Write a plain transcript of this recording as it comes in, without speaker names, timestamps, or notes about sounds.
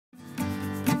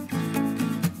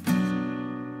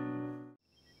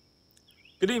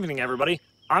Good evening, everybody.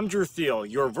 I'm Drew Thiel,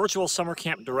 your virtual summer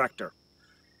camp director.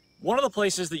 One of the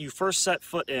places that you first set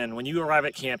foot in when you arrive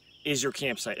at camp is your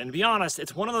campsite. And to be honest,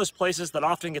 it's one of those places that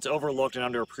often gets overlooked and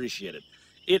underappreciated.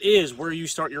 It is where you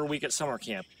start your week at summer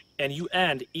camp, and you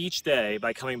end each day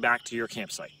by coming back to your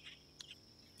campsite.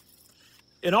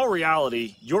 In all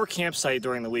reality, your campsite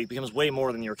during the week becomes way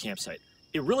more than your campsite.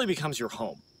 It really becomes your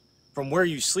home. From where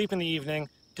you sleep in the evening,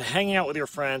 to hanging out with your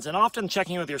friends, and often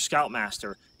checking in with your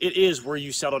Scoutmaster, it is where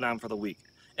you settle down for the week.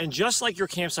 And just like your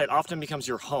campsite often becomes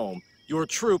your home, your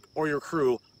troop or your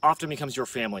crew often becomes your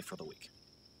family for the week.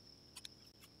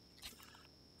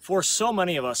 For so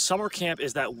many of us, summer camp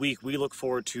is that week we look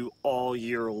forward to all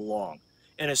year long.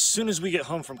 And as soon as we get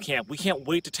home from camp, we can't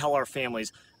wait to tell our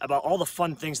families about all the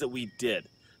fun things that we did.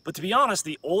 But to be honest,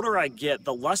 the older I get,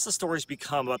 the less the stories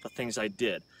become about the things I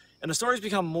did. And the stories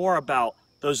become more about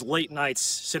those late nights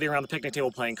sitting around the picnic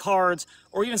table playing cards,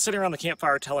 or even sitting around the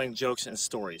campfire telling jokes and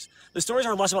stories. The stories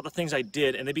are less about the things I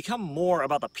did, and they become more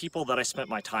about the people that I spent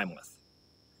my time with.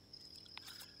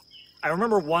 I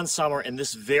remember one summer in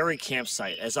this very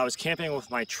campsite as I was camping with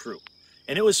my troop,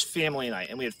 and it was family night,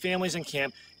 and we had families in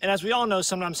camp, and as we all know,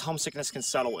 sometimes homesickness can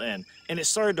settle in, and it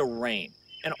started to rain,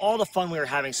 and all the fun we were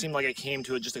having seemed like it came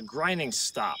to just a grinding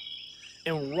stop.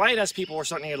 And right as people were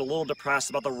starting to get a little depressed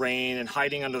about the rain and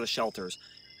hiding under the shelters,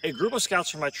 a group of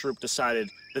scouts from my troop decided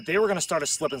that they were going to start a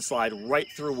slip and slide right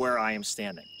through where I am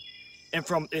standing. And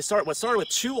what started with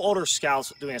 2 older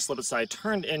scouts doing a slip and slide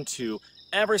turned into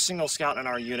every single scout in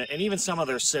our unit, and even some of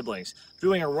their siblings,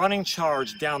 doing a running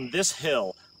charge down this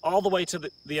hill all the way to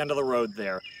the end of the road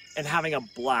there and having a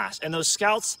blast. And those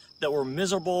scouts that were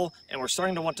miserable and were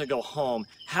starting to want to go home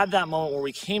had that moment where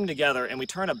we came together and we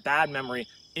turned a bad memory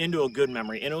into a good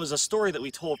memory. And it was a story that we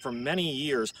told for many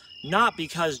years, not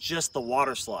because just the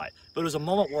water slide, but it was a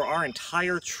moment where our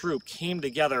entire troop came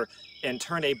together and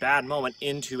turned a bad moment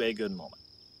into a good moment.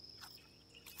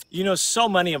 You know, so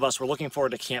many of us were looking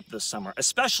forward to camp this summer,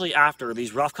 especially after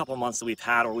these rough couple months that we've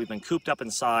had where we've been cooped up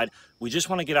inside. We just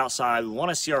want to get outside, we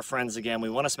want to see our friends again, we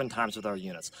want to spend time with our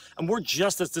units. And we're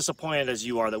just as disappointed as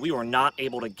you are that we were not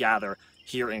able to gather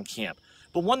here in camp.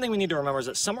 But one thing we need to remember is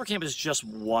that summer camp is just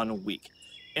 1 week.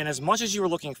 And as much as you were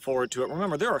looking forward to it,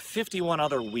 remember there are 51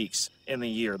 other weeks in the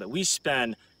year that we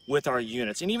spend with our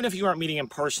units. And even if you aren't meeting in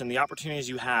person, the opportunities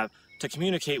you have to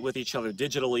communicate with each other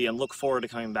digitally and look forward to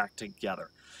coming back together.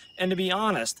 And to be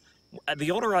honest,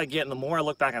 the older I get and the more I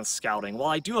look back on scouting,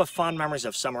 while I do have fond memories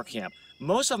of summer camp,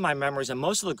 most of my memories and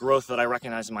most of the growth that I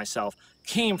recognize in myself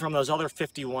came from those other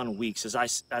 51 weeks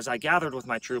as I gathered with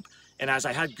my troop and as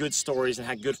I had good stories and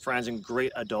had good friends and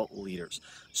great adult leaders.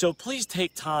 So please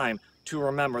take time to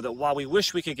remember that while we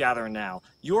wish we could gather now,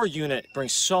 your unit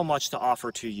brings so much to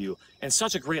offer to you and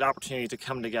such a great opportunity to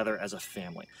come together as a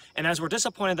family. And as we're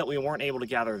disappointed that we weren't able to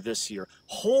gather this year,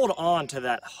 hold on to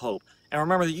that hope and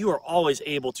remember that you are always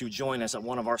able to join us at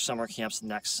one of our summer camps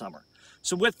next summer.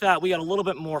 So with that, we got a little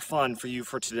bit more fun for you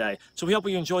for today. So we hope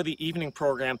you enjoy the evening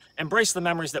program, embrace the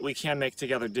memories that we can make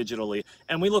together digitally,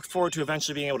 and we look forward to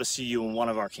eventually being able to see you in one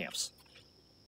of our camps.